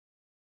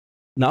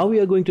now we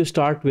are going to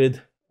start with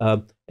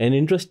an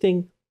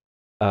interesting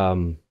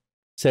um,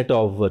 set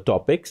of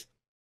topics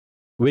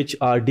which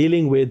are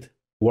dealing with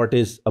what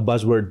is a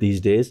buzzword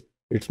these days.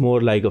 It's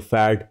more like a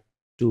fad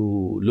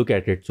to look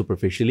at it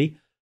superficially,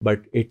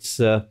 but it's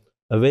a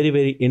very,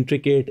 very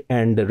intricate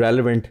and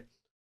relevant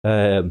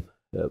um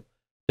uh,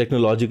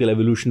 technological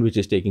evolution which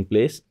is taking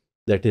place.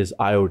 That is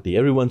IoT.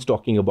 Everyone's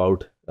talking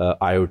about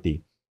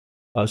IoT.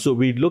 So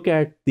we look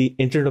at the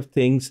Internet of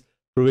Things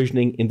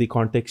provisioning in the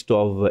context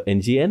of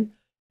NGN,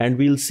 and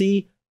we'll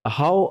see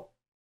how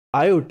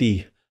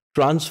IoT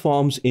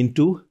transforms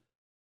into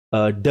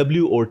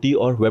WOT,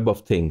 or Web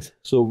of Things.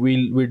 So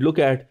we'll look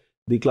at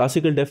the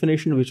classical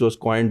definition, which was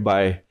coined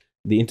by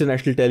the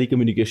International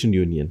Telecommunication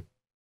Union.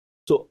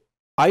 So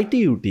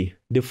ITUT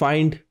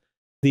defined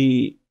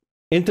the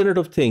Internet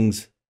of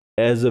Things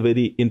as a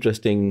very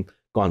interesting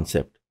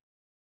concept.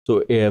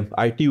 So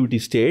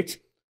ITUT states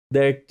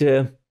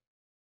that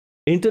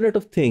Internet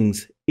of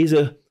Things is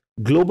a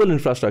global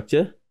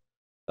infrastructure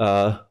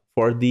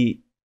for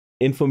the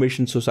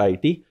information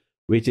society,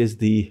 which is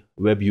the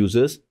web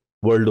users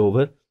world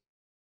over,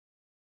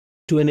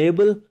 to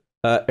enable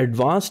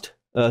advanced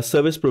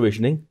service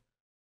provisioning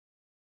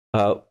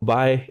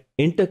by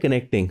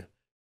interconnecting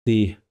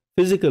the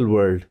physical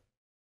world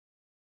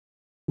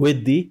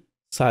with the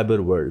cyber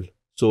world.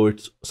 So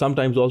it's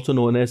sometimes also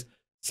known as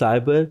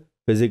cyber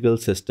physical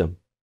system.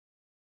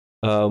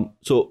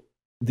 So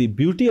the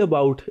beauty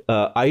about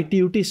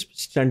ITUT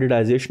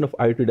standardization of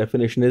IoT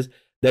definition is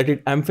that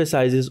it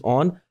emphasizes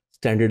on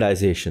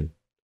standardization,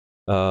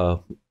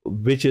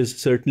 which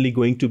is certainly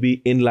going to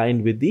be in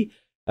line with the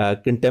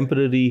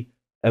contemporary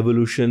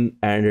evolution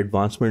and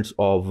advancements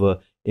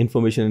of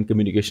information and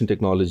communication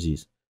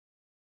technologies.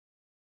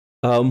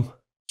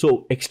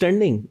 So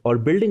extending or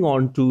building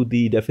on to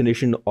the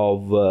definition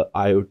of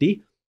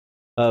IoT,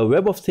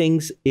 Web of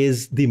Things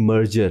is the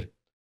merger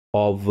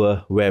of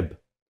web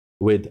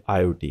with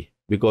IoT,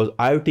 because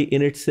IoT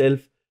in itself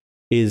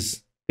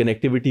is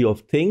connectivity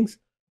of things.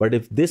 But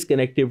if this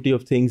connectivity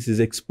of things is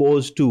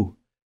exposed to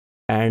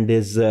and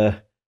is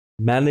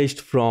managed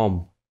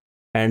from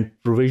and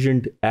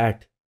provisioned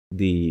at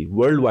the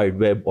World Wide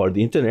Web or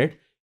the Internet,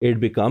 it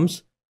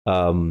becomes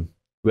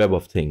Web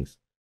of Things.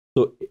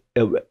 So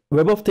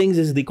Web of Things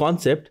is the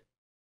concept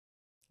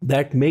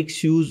that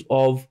makes use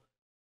of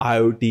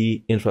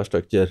IoT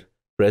infrastructure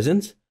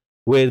presence,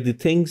 where the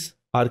things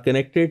are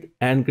connected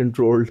and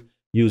controlled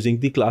using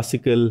the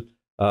classical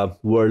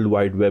World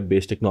Wide Web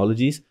based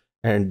technologies.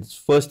 And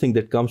first thing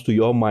that comes to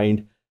your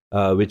mind,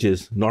 which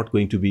is not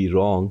going to be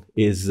wrong,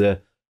 is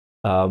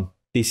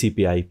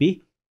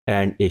TCP/IP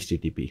and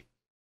HTTP.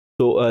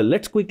 So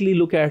let's quickly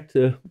look at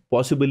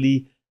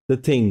possibly the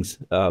things.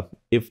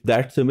 If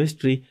that's a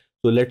mystery,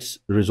 so let's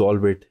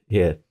resolve it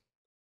here.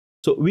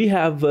 So we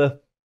have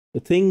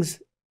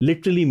things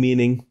literally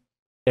meaning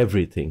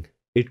everything.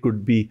 It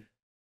could be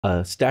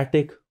a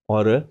static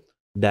or a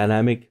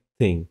dynamic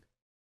thing.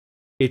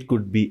 It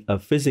could be a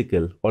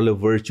physical or a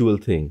virtual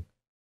thing.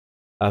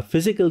 A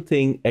physical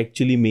thing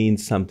actually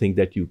means something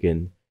that you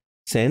can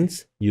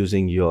sense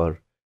using your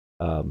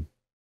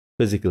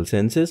physical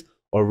senses,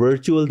 or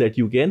virtual that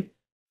you can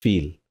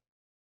feel.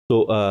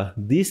 So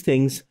these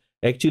things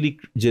actually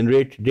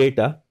generate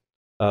data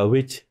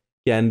which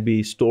can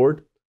be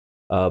stored,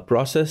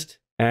 processed,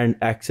 and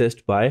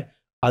accessed by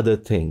other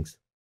things.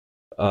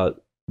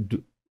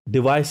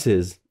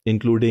 Devices,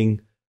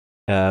 including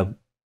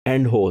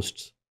end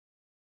hosts,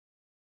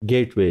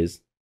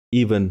 gateways,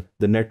 even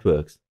the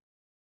networks,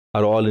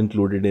 are all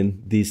included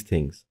in these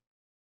things.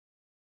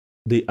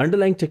 The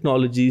underlying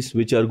technologies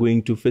which are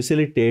going to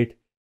facilitate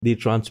the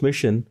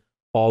transmission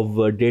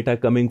of data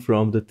coming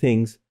from the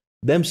things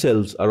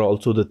themselves are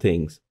also the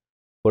things.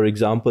 For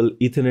example,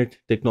 Ethernet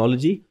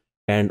technology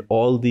and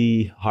all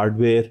the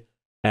hardware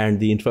and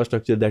the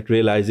infrastructure that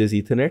realizes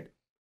Ethernet,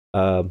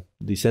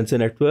 the sensor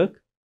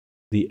network,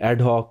 the ad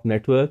hoc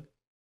network,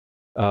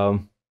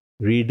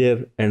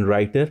 reader and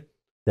writer,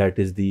 that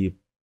is the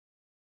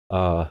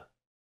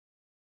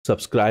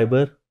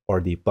subscriber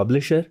or the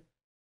publisher,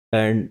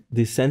 and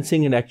the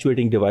sensing and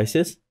actuating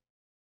devices,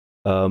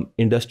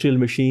 industrial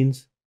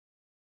machines,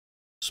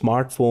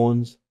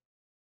 smartphones,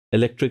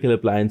 electrical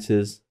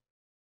appliances,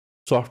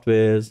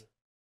 softwares,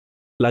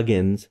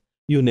 plugins,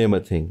 you name a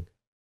thing.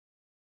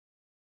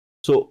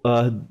 So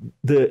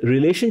the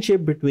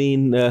relationship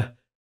between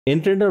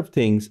Internet of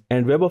Things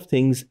and Web of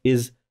Things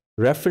is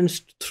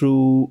referenced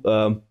through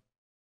 4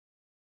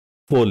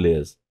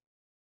 layers.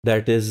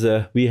 That is,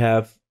 we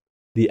have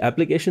the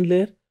application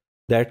layer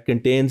that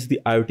contains the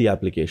IoT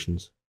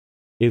applications.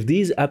 If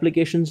these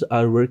applications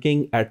are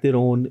working at their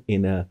own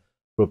in a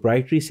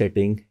proprietary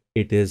setting,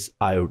 it is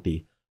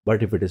IoT.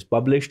 But if it is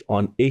published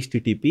on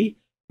HTTP,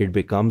 it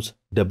becomes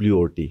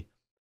WOT.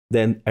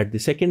 Then at the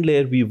second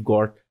layer, we've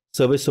got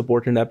service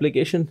support and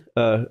application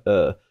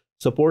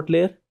support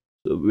layer.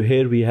 So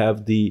here we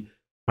have the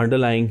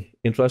underlying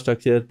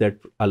infrastructure that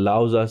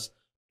allows us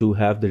to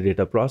have the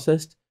data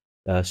processed,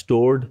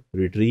 stored,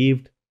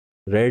 retrieved,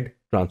 read,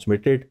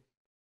 transmitted.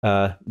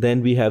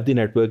 Then we have the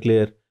network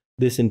layer.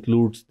 This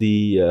includes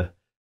the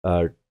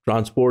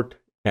transport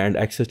and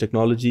access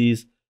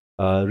technologies,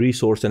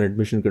 resource and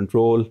admission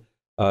control,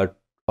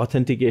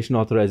 authentication,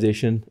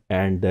 authorization,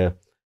 and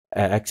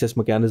access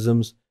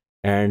mechanisms,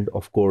 and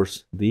of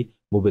course, the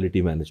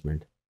mobility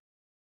management.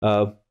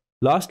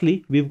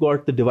 Lastly, we've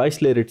got the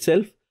device layer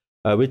itself,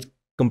 which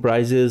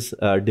comprises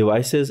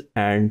devices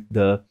and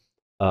the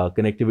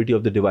connectivity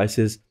of the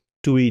devices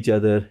to each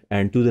other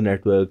and to the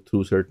network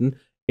through certain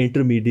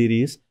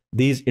intermediaries.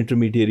 These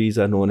intermediaries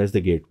are known as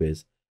the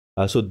gateways.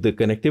 So the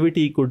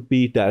connectivity could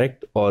be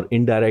direct or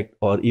indirect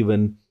or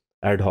even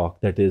ad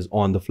hoc, that is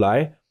on the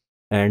fly.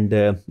 And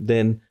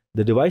then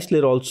the device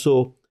layer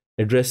also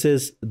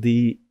addresses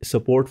the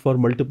support for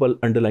multiple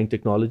underlying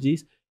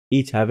technologies,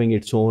 each having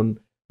its own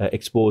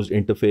exposed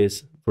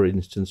interface, for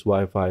instance,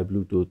 Wi-Fi,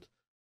 Bluetooth,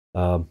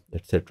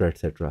 etc.,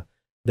 etc.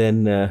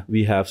 Then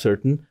we have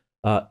certain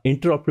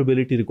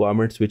interoperability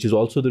requirements, which is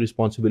also the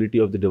responsibility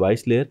of the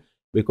device layer,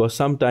 because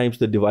sometimes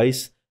the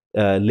device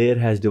layer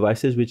has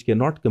devices which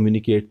cannot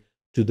communicate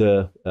to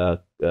the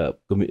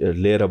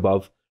layer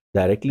above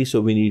directly.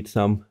 So we need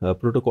some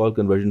protocol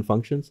conversion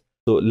functions.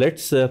 So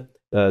let's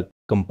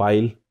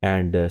compile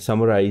and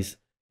summarize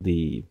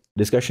the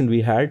discussion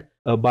we had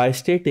by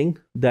stating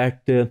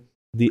that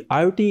the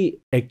IoT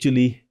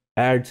actually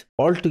adds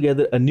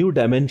altogether a new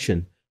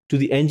dimension to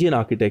the NGN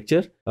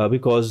architecture,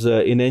 because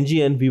in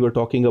NGN we were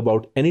talking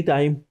about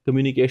anytime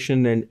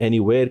communication and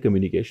anywhere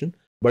communication.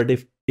 But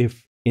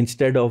if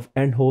instead of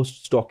end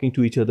hosts talking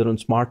to each other on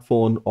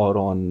smartphone or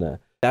on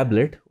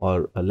tablet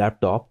or a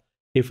laptop,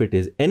 if it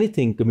is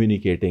anything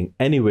communicating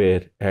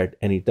anywhere at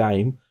any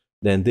time,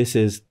 then this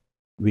is,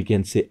 we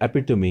can say,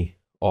 epitome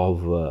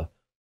of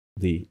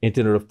the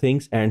Internet of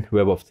Things and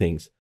Web of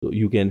Things. So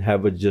you can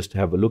just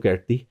have a look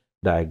at the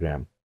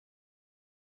diagram.